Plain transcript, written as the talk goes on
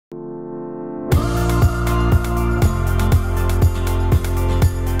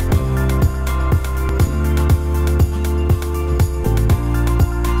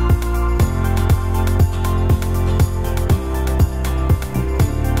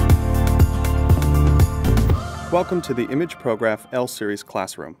Welcome to the imagePROGRAF L Series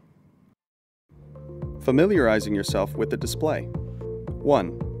Classroom. Familiarizing yourself with the display.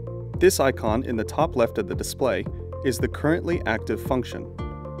 1. This icon in the top left of the display is the currently active function.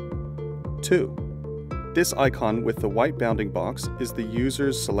 2. This icon with the white bounding box is the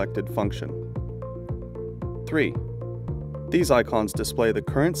user's selected function. 3. These icons display the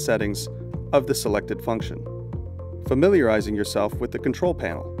current settings of the selected function. Familiarizing yourself with the control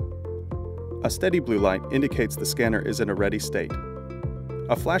panel. A steady blue light indicates the scanner is in a ready state.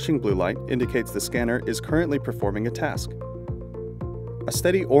 A flashing blue light indicates the scanner is currently performing a task. A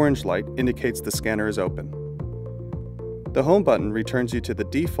steady orange light indicates the scanner is open. The Home button returns you to the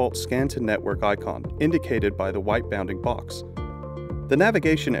default Scan to Network icon indicated by the white bounding box. The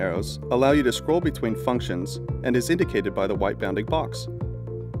navigation arrows allow you to scroll between functions and is indicated by the white bounding box.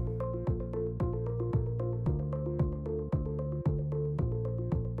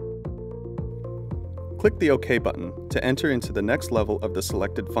 Click the OK button to enter into the next level of the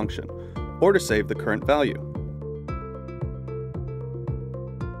selected function, or to save the current value.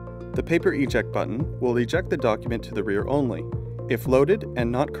 The Paper Eject button will eject the document to the rear only, if loaded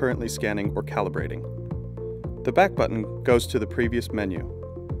and not currently scanning or calibrating. The Back button goes to the previous menu.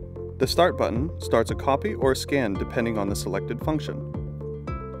 The Start button starts a copy or a scan depending on the selected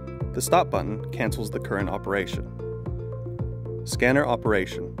function. The Stop button cancels the current operation. Scanner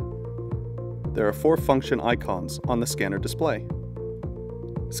operation. There are 4 function icons on the scanner display.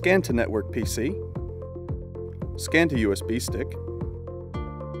 Scan to Network PC, Scan to USB stick,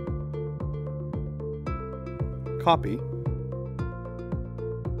 Copy,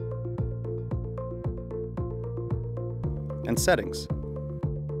 and Settings.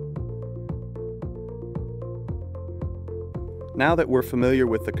 Now that we're familiar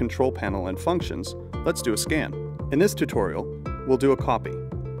with the control panel and functions, let's do a scan. In this tutorial, we'll do a copy.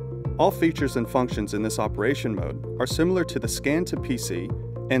 All features and functions in this operation mode are similar to the Scan to PC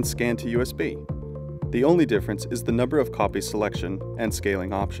and Scan to USB. The only difference is the number of copies selection and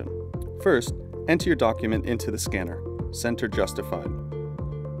scaling option. First, enter your document into the scanner, center justified.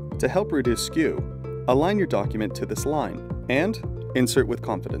 To help reduce skew, align your document to this line and insert with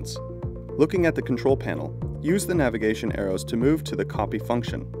confidence. Looking at the control panel, use the navigation arrows to move to the copy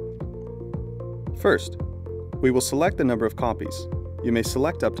function. First, we will select the number of copies. You may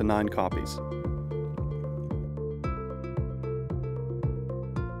select up to 9 copies.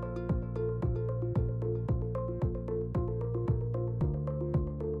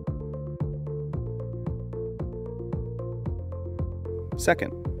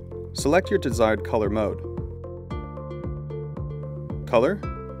 Second, select your desired color mode. Color,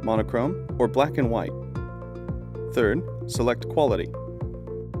 monochrome, or black and white. Third, select quality.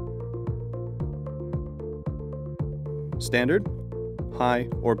 Standard, high,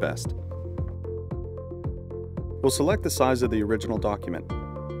 or best. We'll select the size of the original document.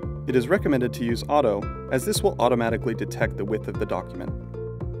 It is recommended to use Auto, as this will automatically detect the width of the document.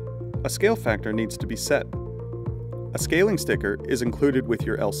 A scale factor needs to be set. A scaling sticker is included with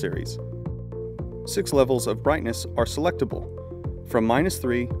your L series. 6 levels of brightness are selectable, from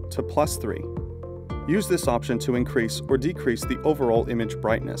 -3 to +3. Use this option to increase or decrease the overall image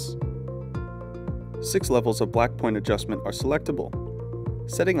brightness. 6 levels of black point adjustment are selectable.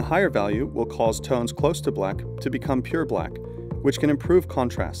 Setting a higher value will cause tones close to black to become pure black, which can improve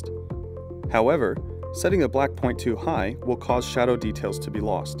contrast. However, setting the black point too high will cause shadow details to be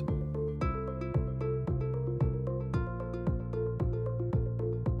lost.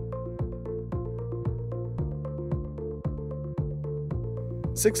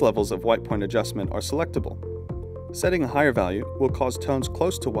 Six levels of white point adjustment are selectable. Setting a higher value will cause tones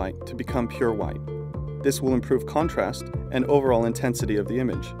close to white to become pure white. This will improve contrast and overall intensity of the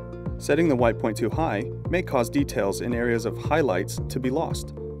image. Setting the white point too high may cause details in areas of highlights to be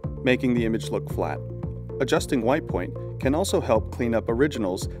lost, making the image look flat. Adjusting white point can also help clean up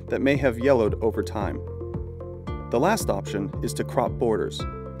originals that may have yellowed over time. The last option is to crop borders.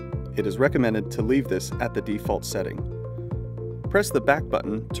 It is recommended to leave this at the default setting. Press the Back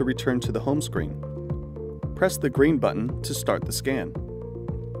button to return to the home screen. Press the green button to start the scan.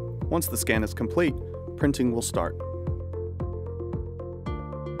 Once the scan is complete, printing will start.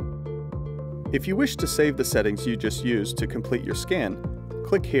 If you wish to save the settings you just used to complete your scan,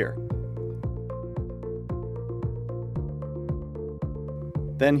 click here.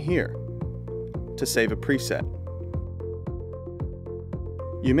 Then here, to save a preset.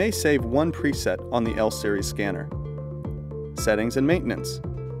 You may save one preset on the L series scanner. Settings and maintenance.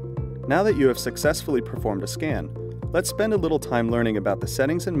 Now that you have successfully performed a scan, let's spend a little time learning about the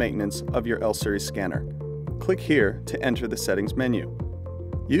settings and maintenance of your L series scanner. Click here to enter the settings menu.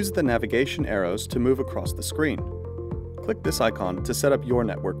 Use the navigation arrows to move across the screen. Click this icon to set up your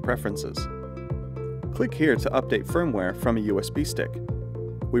network preferences. Click here to update firmware from a USB stick.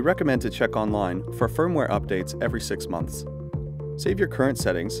 We recommend to check online for firmware updates every 6 months. Save your current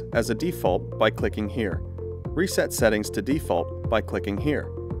settings as a default by clicking here. Reset settings to default by clicking here.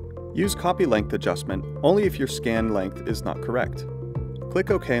 Use copy length adjustment only if your scan length is not correct.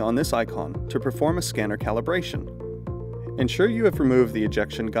 Click OK on this icon to perform a scanner calibration. Ensure you have removed the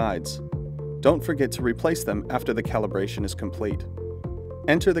ejection guides. Don't forget to replace them after the calibration is complete.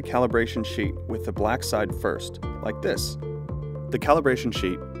 Enter the calibration sheet with the black side first, like this. The calibration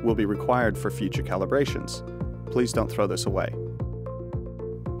sheet will be required for future calibrations. Please don't throw this away.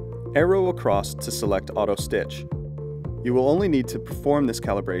 Arrow across to select Auto Stitch. You will only need to perform this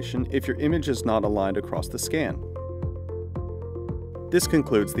calibration if your image is not aligned across the scan. This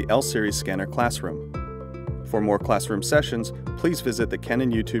concludes the L Series Scanner Classroom. For more classroom sessions, please visit the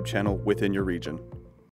Canon YouTube channel within your region.